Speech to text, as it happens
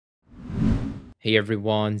Hey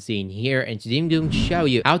everyone, Zane here, and today I'm going to show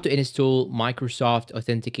you how to install Microsoft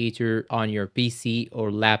Authenticator on your PC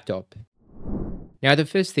or laptop. Now, the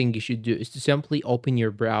first thing you should do is to simply open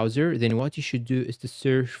your browser. Then what you should do is to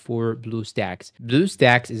search for BlueStacks.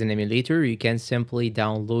 BlueStacks is an emulator. You can simply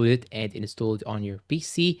download it and install it on your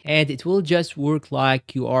PC, and it will just work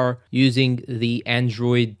like you are using the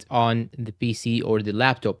Android on the PC or the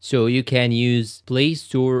laptop. So you can use Play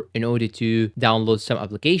Store in order to download some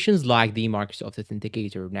applications like the Microsoft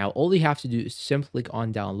Authenticator. Now, all you have to do is simply click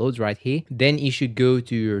on downloads right here. Then you should go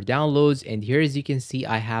to your downloads, and here, as you can see,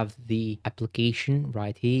 I have the application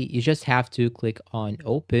right here. You just have to click on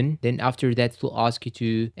open. Then after that, it will ask you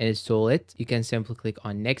to install it. You can simply click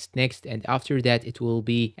on next, and after that it will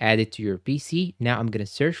be added to your PC. Now I'm gonna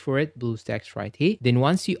search for it, BlueStacks right here. Then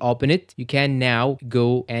once you open it, you can now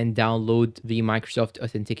go and download the Microsoft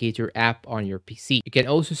Authenticator app on your PC. You can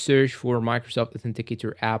also search for Microsoft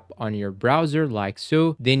Authenticator app on your browser like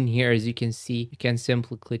so. Then here, as you can see, you can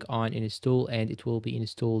simply click on install and it will be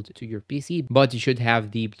installed to your PC, but you should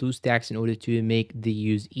have the BlueStacks in order to make the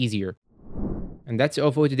use easier. And that's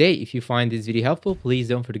all for today. If you find this video helpful, please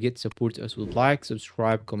don't forget to support us with like,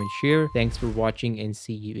 subscribe, comment, share. Thanks for watching and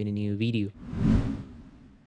see you in a new video.